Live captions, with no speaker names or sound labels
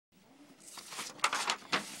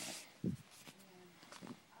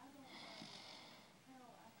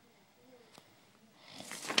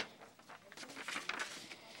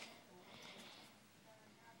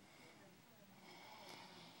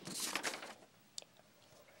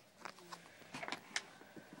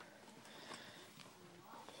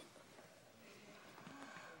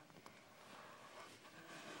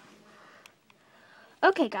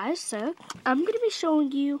Okay guys, so I'm going to be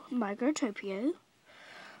showing you my growtopia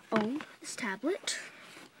on this tablet.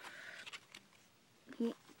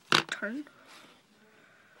 Turn.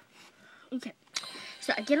 Okay,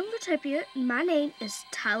 so I get on growtopia. My name is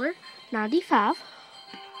Tyler95.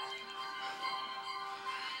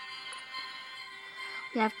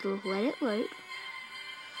 We have to let it load.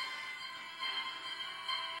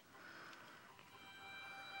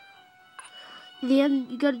 Then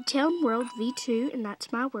you go to Town World V2, and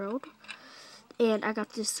that's my world. And I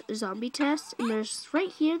got this zombie test, and there's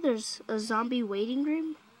right here, there's a zombie waiting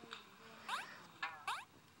room.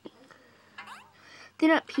 Then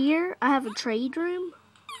up here, I have a trade room.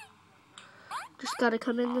 Just gotta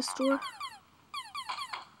come in the store.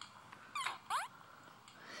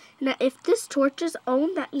 Now, if this torch is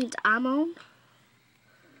on, that means I'm on.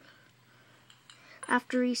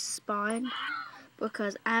 After respawn,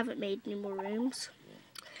 because I haven't made any more rooms.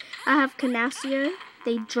 I have Canasio.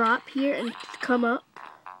 They drop here and come up.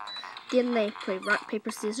 Then they play rock,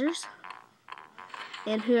 paper, scissors.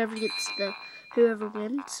 And whoever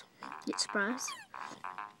wins gets a prize.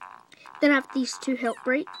 Then I have these two help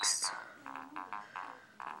breaks.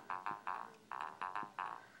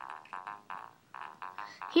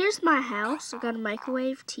 Here's my house. I've got a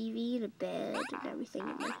microwave, TV, and a bed, and everything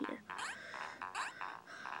in here.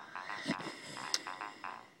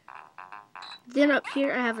 Then up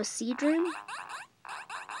here I have a seed room.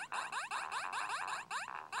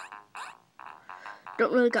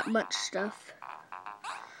 Don't really got much stuff.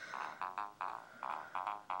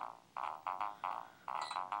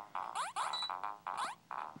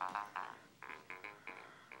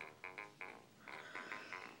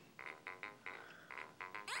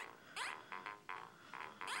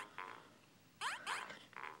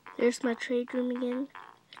 There's my trade room again.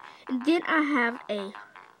 And then I have a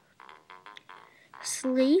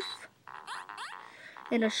sleeve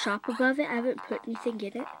and a shop above it. I haven't put anything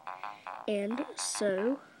in it. And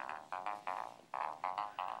so,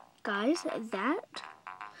 guys, that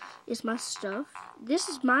is my stuff. This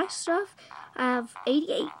is my stuff. I have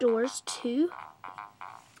 88 doors, 2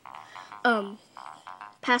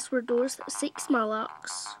 password doors, 6 small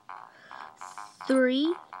locks,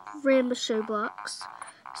 3 Rambo show blocks,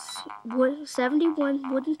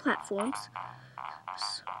 71 wooden platforms,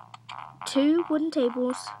 2 wooden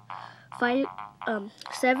tables,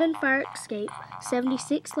 7 fire escape,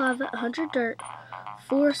 76 lava, 100 dirt,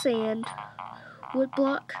 4 sand, wood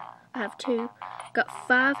block. I have 2. Got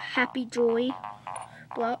 5 happy joy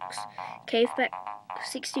blocks,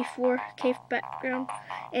 64 cave background,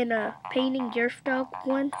 and a painting Yerf dog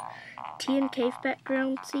 1. 10 cave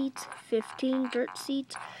background seeds, 15 dirt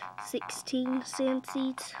seeds, 16 sand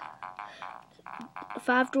seeds,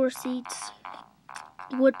 5 door seeds,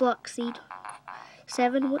 wood block seed,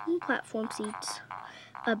 7 wooden platform seeds,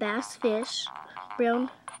 a bass fish,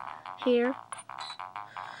 brown hair,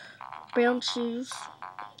 brown shoes,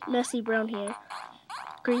 messy brown hair,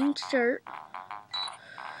 green shirt,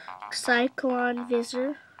 cyclone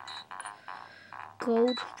visor,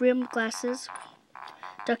 gold rimmed glasses,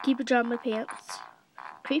 ducky pajama pants,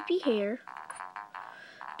 creepy hair,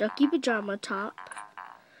 ducky pajama top,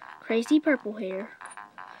 crazy purple hair,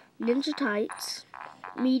 ninja tights,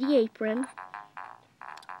 meaty apron,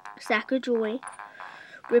 sack of joy,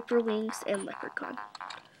 ripper wings, and leprechaun.